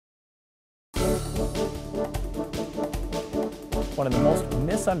One of the most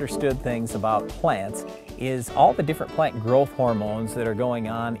misunderstood things about plants is all the different plant growth hormones that are going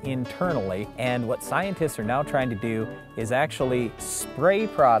on internally. And what scientists are now trying to do is actually spray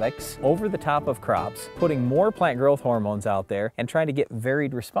products over the top of crops, putting more plant growth hormones out there and trying to get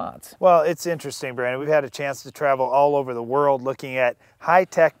varied response. Well, it's interesting, Brandon. We've had a chance to travel all over the world looking at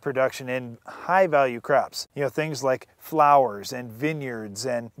high-tech production in high-value crops. You know, things like flowers and vineyards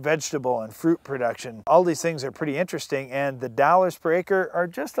and vegetable and fruit production. All these things are pretty interesting, and the dollars per acre are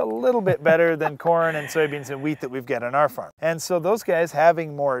just a little bit better than corn and soybeans and wheat that we've got on our farm. And so those guys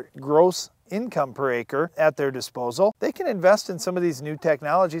having more gross income per acre at their disposal, they can invest in some of these new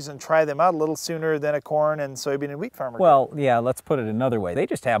technologies and try them out a little sooner than a corn and soybean and wheat farmer. Well, yeah, let's put it another way. They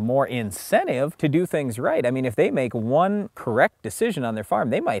just have more incentive to do things right. I mean, if they make one correct decision on their farm,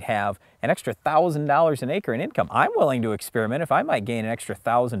 they might have an extra $1,000 an acre in income. I'm willing to experiment if I might gain an extra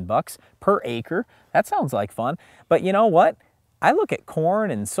 $1,000 per acre. That sounds like fun. But you know what? I look at corn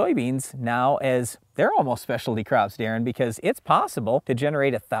and soybeans now as they're almost specialty crops, Darren, because it's possible to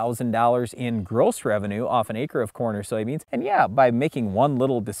generate $1,000 in gross revenue off an acre of corn or soybeans. And yeah, by making one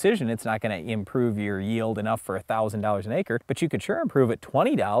little decision, it's not going to improve your yield enough for $1,000 an acre, but you could sure improve it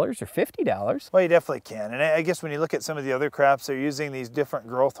 $20 or $50. Well, you definitely can. And I guess when you look at some of the other crops, they're using these different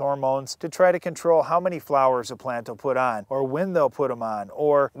growth hormones to try to control how many flowers a plant will put on, or when they'll put them on,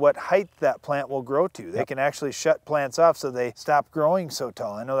 or what height that plant will grow to. They can actually shut plants off so they stop growing so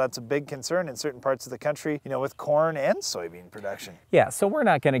tall. I know that's a big concern in certain parts of the country, you know, with corn and soybean production. Yeah, so we're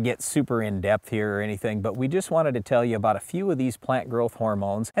not going to get super in depth here or anything, but we just wanted to tell you about a few of these plant growth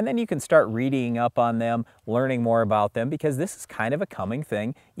hormones, and then you can start reading up on them, learning more about them, because this is kind of a coming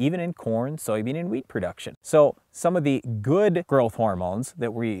thing, even in corn, soybean, and wheat production. So some of the good growth hormones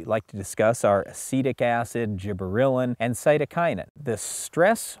that we like to discuss are acetic acid, gibberellin, and cytokinin. The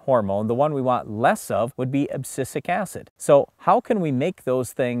stress hormone, the one we want less of, would be abscisic acid. So how can we make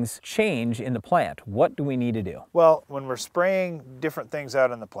those things change in the plant? What do we need to do? Well, when we're spraying different things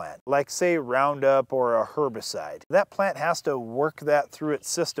out in the plant, like say Roundup or a herbicide, that plant has to work that through its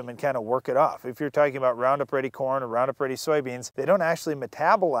system and kind of work it off. If you're talking about Roundup Ready corn or Roundup Ready soybeans, they don't actually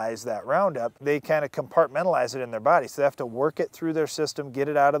metabolize that Roundup. They kind of compartmentalize it in their body. So they have to work it through their system, get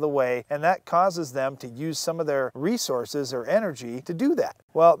it out of the way, and that causes them to use some of their resources or energy to do that.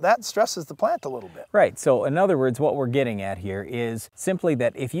 Well, that stresses the plant a little bit. Right. So in other words, what we're getting at here is simply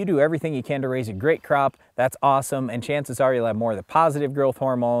that if you do everything you can to raise a great crop, that's awesome, and chances are you'll have more of the positive growth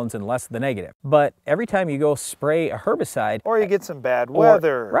hormones and less of the negative. But every time you go spray a herbicide, or you get some bad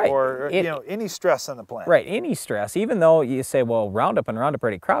weather, or you know, any stress on the plant. Right, any stress, even though you say, well, Roundup and Roundup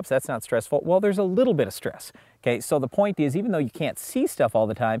Ready crops, that's not stressful. Well, there's a little bit of stress. Okay, so the point is, even though you can't see stuff all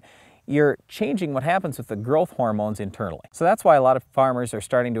the time, you're changing what happens with the growth hormones internally. So that's why a lot of farmers are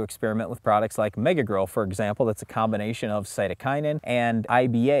starting to experiment with products like Megagrow, for example. That's a combination of cytokinin and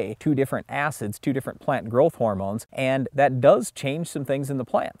IBA, two different acids, two different plant growth hormones, and that does change some things in the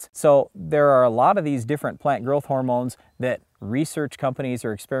plants. So there are a lot of these different plant growth hormones that research companies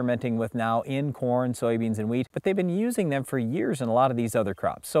are experimenting with now in corn, soybeans, and wheat, but they've been using them for years in a lot of these other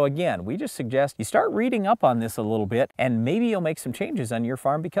crops. So again, we just suggest you start reading up on this a little bit, and maybe you'll make some changes on your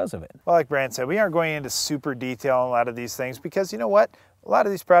farm because of it. Well, like Brandon said, we aren't going into super detail on a lot of these things because you know what? A lot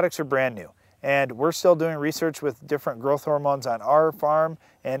of these products are brand new. And we're still doing research with different growth hormones on our farm,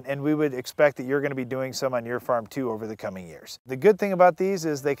 and we would expect that you're going to be doing some on your farm too over the coming years. The good thing about these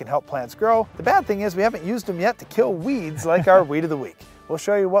is they can help plants grow. The bad thing is we haven't used them yet to kill weeds like our Weed of the Week. We'll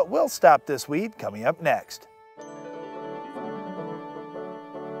show you what will stop this weed coming up next.